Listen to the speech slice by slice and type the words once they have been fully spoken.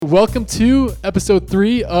welcome to episode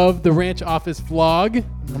 3 of the Ranch Office Vlog.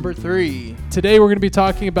 Number 3. Today we're going to be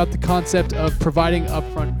talking about the concept of providing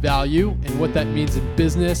upfront value and what that means in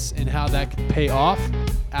business and how that can pay off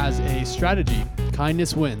as a strategy.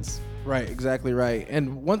 Kindness wins. Right, exactly right.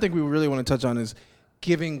 And one thing we really want to touch on is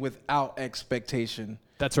giving without expectation.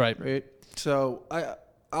 That's right. Right. So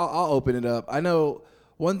I'll open it up. I know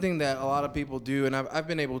one thing that a lot of people do, and I've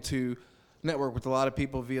been able to network with a lot of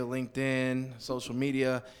people via LinkedIn, social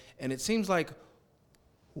media, and it seems like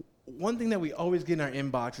one thing that we always get in our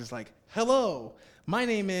inbox is like, hello, my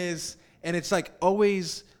name is, and it's like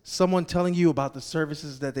always someone telling you about the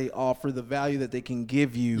services that they offer, the value that they can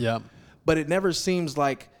give you. Yeah. But it never seems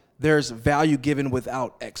like there's value given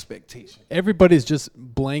without expectation. Everybody's just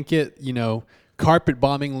blanket, carpet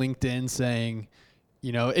bombing LinkedIn saying,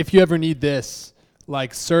 if you ever need this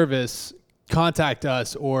like service, contact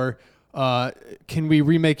us, or can we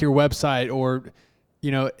remake your website? Or,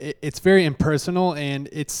 it's very impersonal, and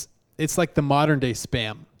it's like the modern day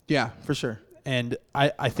spam. Yeah, for sure. And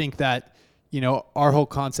I think that, our whole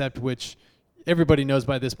concept, which everybody knows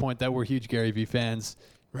by this point that we're huge Gary Vee fans,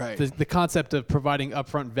 Right. The concept of providing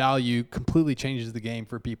upfront value completely changes the game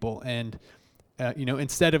for people. And,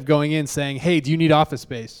 instead of going in saying, hey, do you need office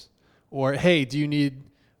space? Or, hey, do you need,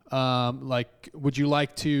 would you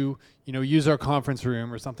like to, use our conference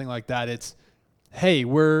room or something like that? It's, hey,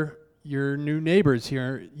 we're your new neighbors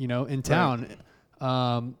here, in town.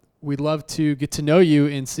 Right. We'd love to get to know you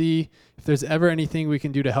and see if there's ever anything we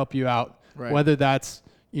can do to help you out. Right. Whether that's,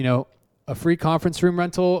 a free conference room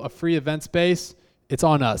rental, a free event space, it's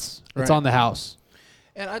on us. It's on the house.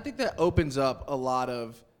 And I think that opens up a lot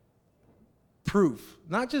of proof,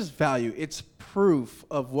 not just value. It's proof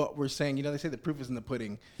of what we're saying. They say the proof is in the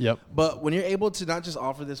pudding. Yep. But when you're able to not just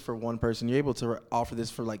offer this for one person, you're able to offer this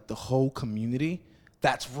for like the whole community.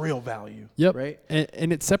 That's real value. Yep. Right.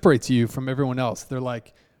 And it separates you from everyone else. They're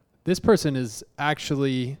like, this person is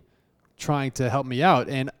actually trying to help me out.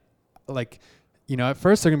 And at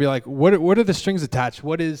first they're gonna be like, what are the strings attached?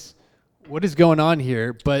 What is going on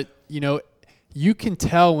here? But, you can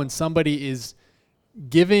tell when somebody is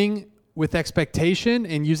giving with expectation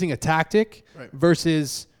and using a tactic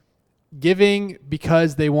versus giving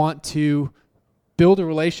because they want to build a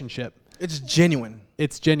relationship. It's genuine.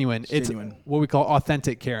 It's genuine. It's what we call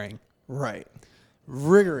authentic caring. Right.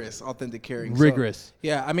 Rigorous authentic caring. Rigorous. So,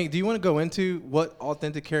 yeah. I mean, do you want to go into what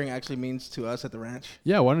authentic caring actually means to us at the ranch?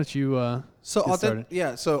 Yeah. Why don't you get started?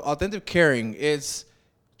 Yeah. So authentic caring is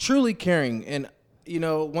truly caring. And,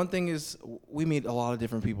 one thing is we meet a lot of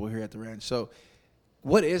different people here at the ranch. So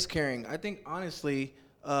what is caring? I think, honestly,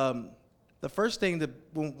 the first thing that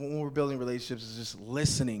when we're building relationships is just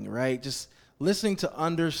listening, right? Just listening to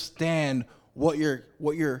understand what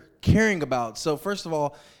you're caring about. So first of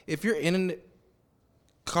all, if you're in a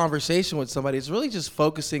conversation with somebody, it's really just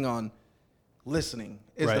focusing on listening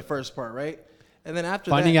is the first part, right? And then after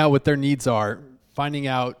finding out what their needs are, finding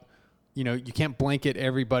out, you can't blanket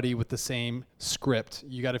everybody with the same script.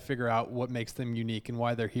 You got to figure out what makes them unique and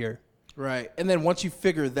why they're here. Right. And then once you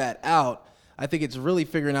figure that out, I think it's really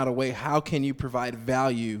figuring out a way, how can you provide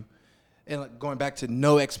value? And going back to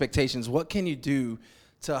no expectations, what can you do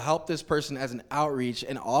to help this person as an outreach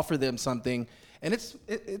and offer them something? And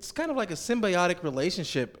it's kind of like a symbiotic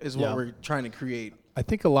relationship is what we're trying to create. I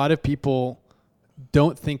think a lot of people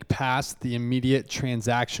don't think past the immediate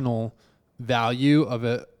transactional value of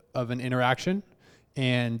an interaction.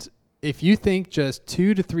 And if you think just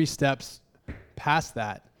 2 to 3 steps past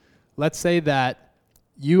that, let's say that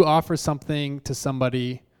you offer something to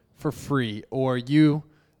somebody for free, or you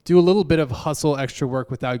do a little bit of hustle extra work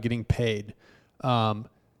without getting paid.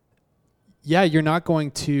 You're not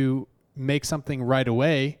going to make something right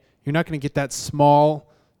away. You're not going to get that small,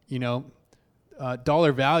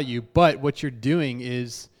 dollar value. But what you're doing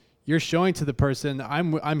is you're showing to the person,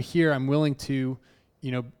 I'm here. I'm willing to,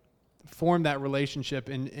 form that relationship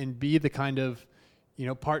and be the kind of,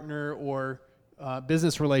 partner or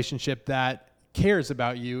business relationship that cares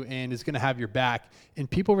about you and is going to have your back. And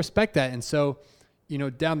people respect that. And so,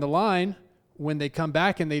 down the line, when they come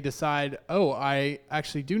back and they decide, oh, I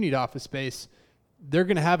actually do need office space, they're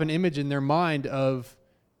going to have an image in their mind of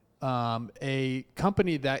a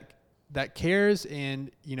company that cares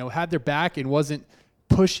and, had their back and wasn't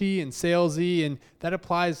pushy and salesy. And that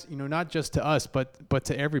applies, not just to us, but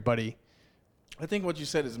to everybody. I think what you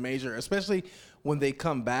said is major, especially when they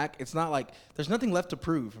come back. It's not like there's nothing left to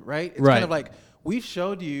prove, right? It's kind of like, we've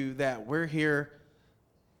showed you that we're here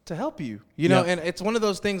to help you, and it's one of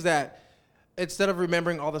those things that instead of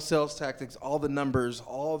remembering all the sales tactics, all the numbers,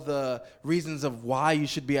 all the reasons of why you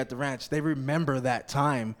should be at the ranch, they remember that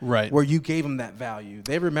time Right. where you gave them that value.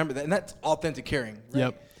 They remember that, and that's authentic caring. Right?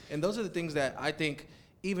 Yep. And those are the things that I think,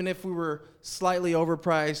 even if we were slightly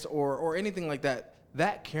overpriced or anything like that,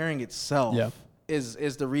 that caring itself Yeah.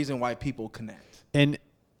 is the reason why people connect. And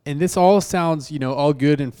this all sounds, all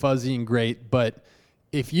good and fuzzy and great, but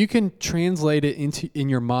if you can translate it in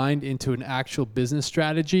your mind into an actual business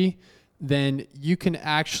strategy, then you can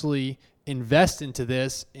actually invest into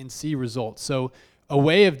this and see results. So a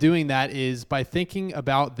way of doing that is by thinking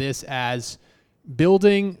about this as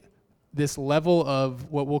building this level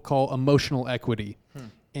of what we'll call emotional equity.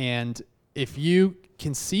 And if you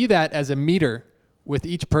can see that as a meter with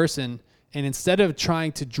each person, and instead of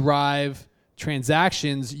trying to drive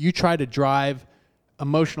transactions, you try to drive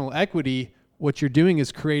emotional equity, what you're doing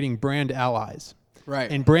is creating brand allies. Right.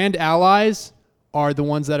 And brand allies are the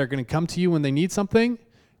ones that are going to come to you when they need something,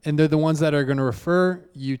 and they're the ones that are going to refer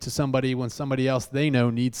you to somebody when somebody else they know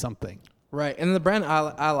needs something. Right. And the brand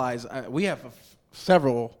allies, we have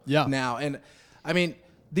several Yeah. now. And I mean,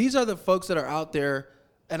 these are the folks that are out there,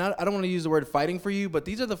 and I don't want to use the word fighting for you, but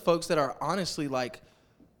these are the folks that are honestly like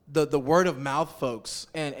the word of mouth folks,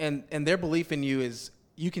 and their belief in you is,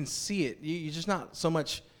 you can see it. You're just not so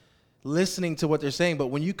much listening to what they're saying, but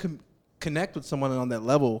when you connect with someone on that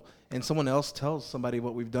level and someone else tells somebody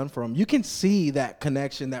what we've done for them, you can see that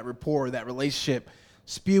connection, that rapport, that relationship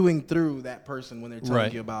spewing through that person when they're telling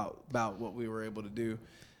Right. you about what we were able to do.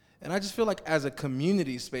 And I just feel like as a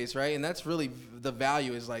community space, right, and that's really the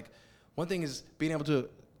value, is like, one thing is being able to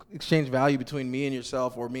exchange value between me and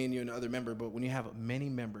yourself, or me and you and another member, but when you have many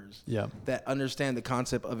members Yeah. that understand the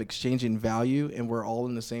concept of exchanging value and we're all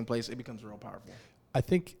in the same place, it becomes real powerful. I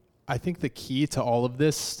think the key to all of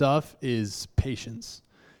this stuff is patience,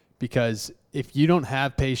 because if you don't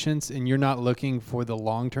have patience and you're not looking for the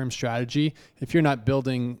long-term strategy, if you're not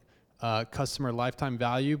building customer lifetime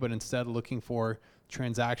value, but instead looking for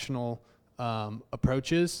transactional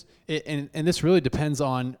approaches, and this really depends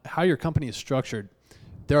on how your company is structured.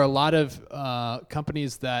 There are a lot of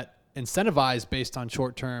companies that incentivize based on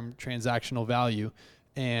short-term transactional value,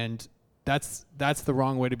 and that's the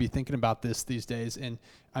wrong way to be thinking about this these days. And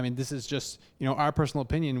I mean, this is just our personal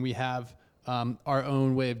opinion. We have our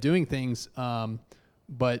own way of doing things,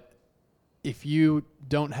 but if you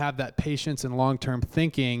don't have that patience and long-term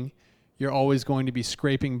thinking, you're always going to be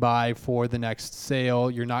scraping by for the next sale.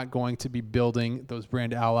 You're not going to be building those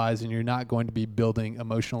brand allies, and you're not going to be building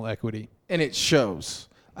emotional equity. And it shows.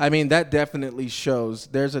 I mean, that definitely shows.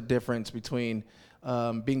 There's a difference between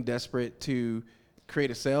being desperate to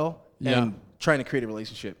create a sale and trying to create a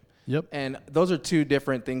relationship. Yep. And those are two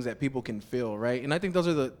different things that people can feel, right? And I think those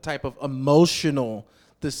are the type of emotional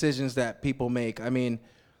decisions that people make. I mean,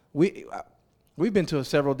 we've been to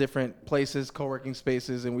several different places, co-working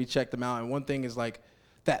spaces, and we checked them out. And one thing is like,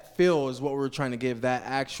 that feel is what we're trying to give, that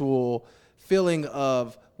actual feeling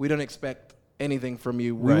of, we don't expect anything from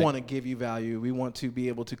you. We Right. want to give you value. We want to be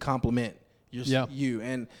able to compliment you.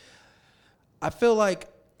 And I feel like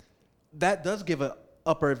that does give an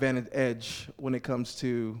upper advantage edge when it comes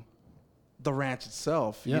to the ranch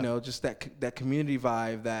itself. Yeah. Just that community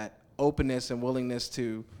vibe, that openness and willingness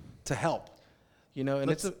to help.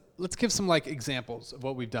 And Let's give some examples of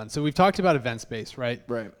what we've done. So we've talked about event space, right?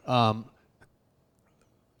 right.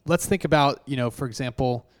 Let's think about, for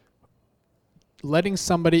example, letting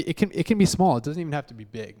somebody, it can be small. It doesn't even have to be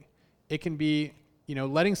big. It can be,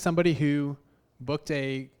 letting somebody who booked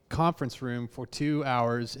a conference room for 2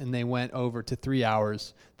 hours and they went over to 3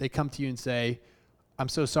 hours. They come to you and say, "I'm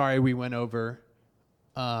so sorry we went over,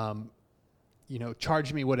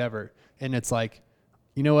 charge me whatever." And it's like,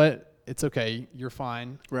 you know what? It's okay. You're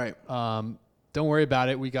fine. Right. Don't worry about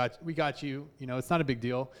it. We got you. It's not a big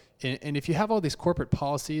deal. And if you have all these corporate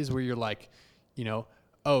policies where you're like,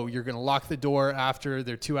 oh, you're going to lock the door after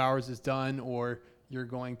their 2 hours is done, or you're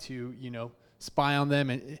going to, spy on them,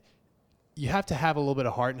 and you have to have a little bit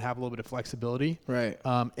of heart and have a little bit of flexibility. Right.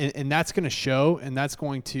 And that's going to show, and that's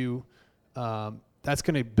going to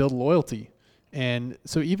build loyalty. And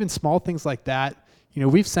so even small things like that,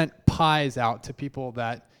 we've sent pies out to people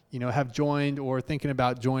that, have joined or thinking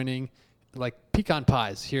about joining, like pecan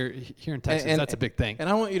pies here in Texas. And that's a big thing. And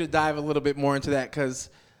I want you to dive a little bit more into that, because,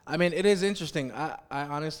 I mean, it is interesting. I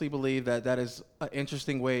honestly believe that is an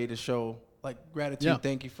interesting way to show gratitude. Yeah.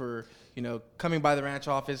 Thank you for, coming by the ranch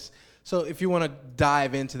office. So if you want to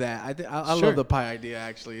dive into that, I Sure. love the pie idea,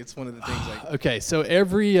 actually. It's one of the things Okay, so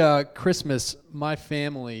every Christmas, my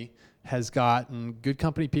family has gotten Good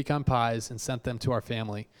Company pecan pies and sent them to our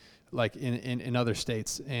family, in other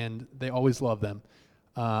states, and they always love them.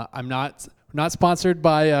 I'm not sponsored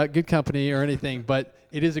by Good Company or anything, but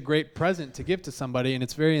it is a great present to give to somebody, and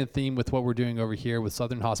it's very in theme with what we're doing over here with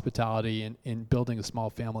Southern Hospitality and building a small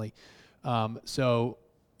family. So,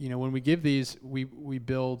 when we give these, we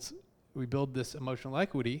build this emotional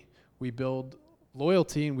equity, we build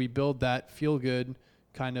loyalty, and we build that feel good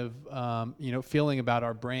kind of feeling about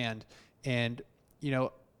our brand. And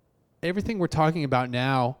everything we're talking about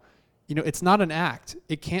now, it's not an act.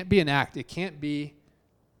 It can't be an act. It can't be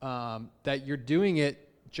that you're doing it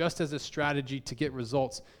just as a strategy to get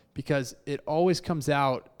results, because it always comes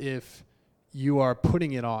out if you are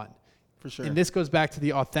putting it on. For sure. And this goes back to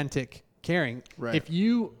the authentic caring. Right. If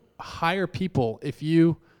you hire people, if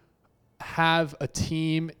you have a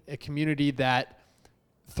team, a community that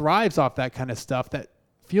thrives off that kind of stuff, that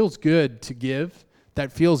feels good to give,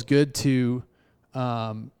 that feels good to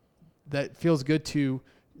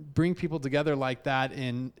bring people together like that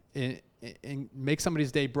and make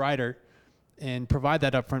somebody's day brighter and provide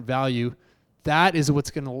that upfront value, that is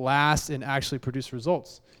what's going to last and actually produce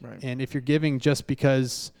results. Right. And if you're giving just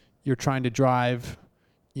because you're trying to drive,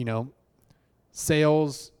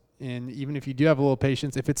 sales, and even if you do have a little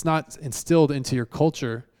patience, if it's not instilled into your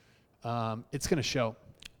culture, it's going to show,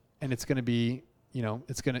 and it's going to be,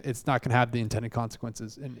 it's not going to have the intended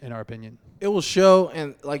consequences in our opinion. It will show,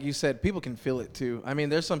 and like you said, people can feel it too. I mean,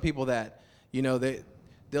 there's some people that,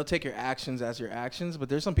 they'll take your actions as your actions, but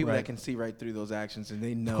there's some people that can see right through those actions, and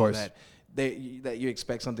they know that that you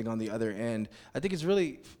expect something on the other end. I think it's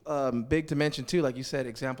really big to mention too, like you said,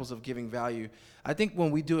 examples of giving value. I think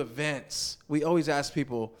when we do events, we always ask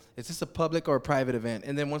people, is this a public or a private event?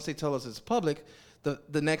 And then once they tell us it's public,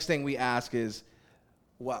 the next thing we ask is,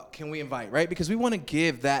 well, can we invite, right? Because we want to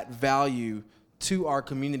give that value to our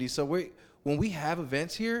community. So when we have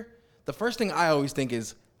events here, the first thing I always think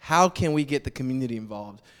is, how can we get the community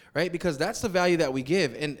involved, right? Because that's the value that we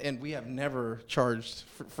give, and we have never charged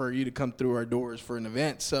for you to come through our doors for an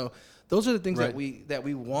event. So those are the things that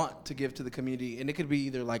we want to give to the community, and it could be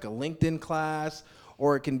either like a LinkedIn class,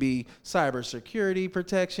 or it can be cybersecurity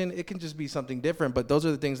protection. It can just be something different, but those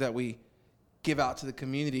are the things that we give out to the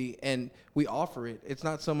community, and we offer it. It's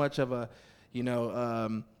not so much of a,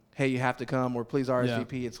 hey, you have to come, or please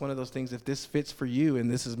RSVP. Yeah. It's one of those things, if this fits for you and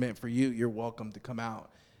this is meant for you, you're welcome to come out.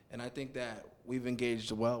 And I think that we've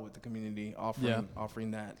engaged well with the community,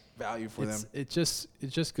 offering that value for them. It just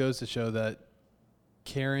goes to show that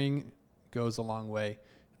caring goes a long way.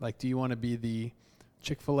 Like, do you want to be the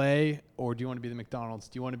Chick-fil-A, or do you want to be the McDonald's?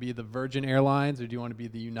 Do you want to be the Virgin Airlines, or do you want to be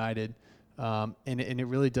the United? And it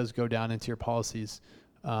really does go down into your policies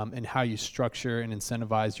and how you structure and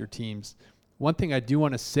incentivize your teams. One thing I do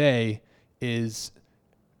want to say is,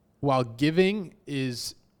 while giving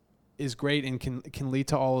is great and can lead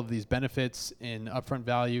to all of these benefits and upfront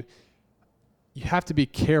value, you have to be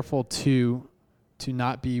careful to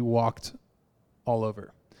not be walked all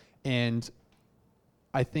over. And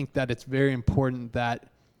I think that it's very important that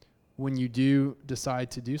when you do decide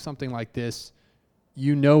to do something like this,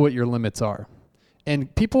 you know what your limits are.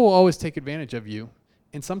 And people will always take advantage of you.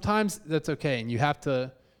 And sometimes that's okay, and you have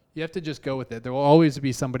to just go with it. There will always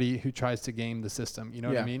be somebody who tries to game the system, you know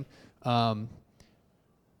what I mean?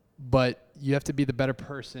 But you have to be the better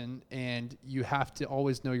person, and you have to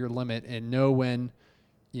always know your limit and know when,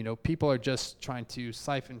 people are just trying to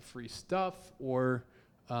siphon free stuff or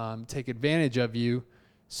take advantage of you.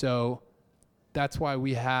 So that's why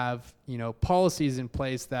we have, policies in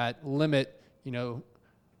place that limit, do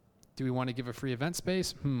we want to give a free event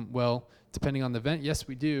space? Well, depending on the event, yes,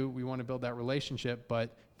 we do. We want to build that relationship,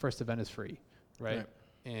 but first event is free, right?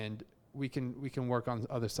 And we can work on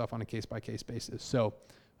other stuff on a case-by-case basis. So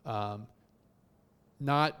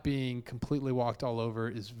not being completely walked all over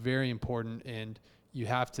is very important, and you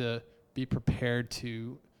have to be prepared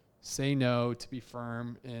to say no, to be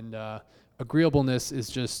firm, and agreeableness is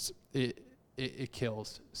just, it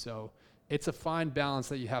kills. So it's a fine balance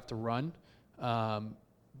that you have to run.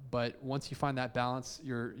 But once you find that balance,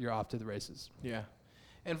 you're off to the races. Yeah.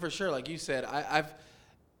 And for sure, like you said, I've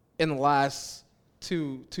in the last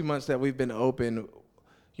two months that we've been open,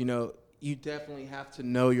 you definitely have to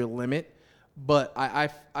know your limit. But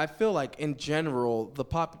I feel like in general, the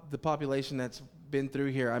population that's been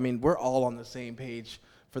through here, I mean, we're all on the same page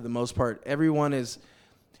for the most part. Everyone is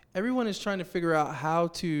trying to figure out how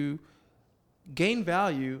to gain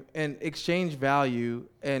value and exchange value,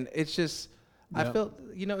 and it's just I feel,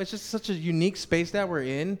 it's just such a unique space that we're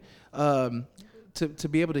in, to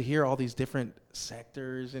be able to hear all these different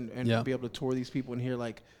sectors and be able to tour these people and hear,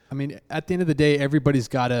 like, I mean, at the end of the day, everybody's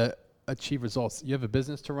got to achieve results. You have a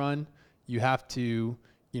business to run. You have to,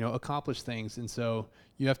 accomplish things. And so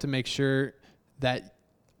you have to make sure that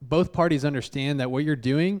both parties understand that what you're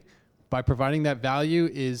doing by providing that value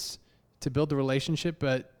is to build the relationship,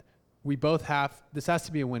 but this has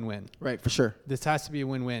to be a win-win. Right, for sure. This has to be a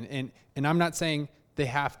win-win. And I'm not saying they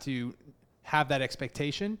have to have that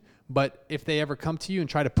expectation, but if they ever come to you and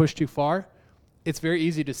try to push too far, it's very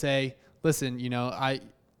easy to say, listen, I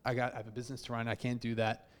have a business to run. I can't do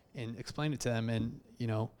that, and explain it to them. And,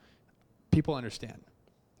 people understand.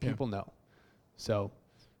 People know. So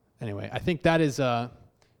anyway, I think that is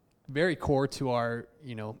very core to our,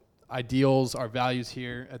 ideals, our values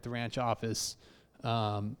here at the ranch office.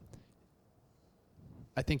 I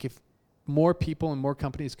think if more people and more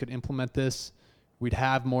companies could implement this, we'd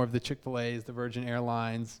have more of the Chick-fil-A's, the Virgin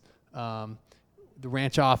Airlines, the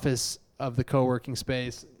ranch office of the co-working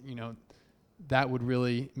space. That would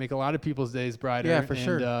really make a lot of people's days brighter. Yeah, for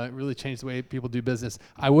sure. And really change the way people do business.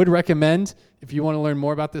 I would recommend, if you want to learn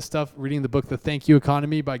more about this stuff, reading the book, The Thank You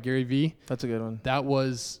Economy by Gary Vee. That's a good one. That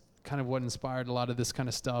was kind of what inspired a lot of this kind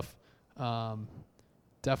of stuff.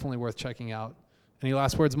 Definitely worth checking out. Any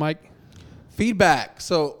last words, Mike? Feedback.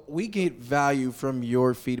 So we get value from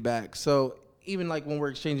your feedback. So even like when we're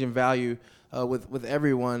exchanging value with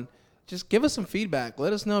everyone, just give us some feedback.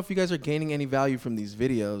 Let us know if you guys are gaining any value from these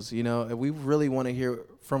videos. And we really want to hear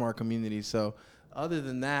from our community. So other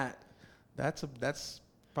than that, that's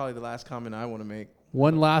probably the last comment I want to make.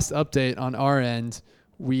 One last update on our end.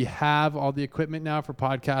 We have all the equipment now for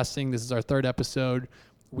podcasting. This is our 3rd episode.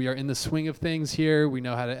 We are in the swing of things here. We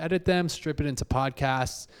know how to edit them, strip it into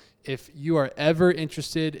podcasts. If you are ever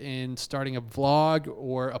interested in starting a vlog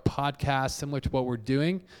or a podcast similar to what we're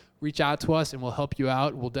doing, reach out to us and we'll help you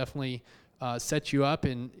out. We'll definitely set you up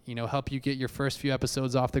and help you get your first few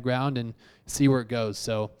episodes off the ground and see where it goes.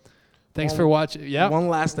 So thanks for watching. Yeah. One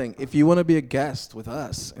last thing. If you want to be a guest with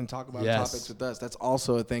us and talk about Yes. topics with us, that's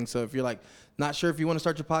also a thing. So if you're not sure if you want to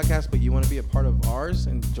start your podcast, but you want to be a part of ours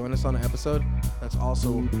and join us on an episode, that's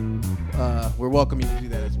also, we're welcome you to do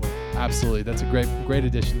that as well. Absolutely. That's a great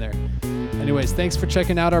addition there. Anyways, thanks for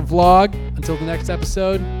checking out our vlog. Until the next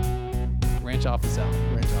episode, Ranch Office out.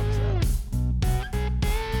 Ranch Office.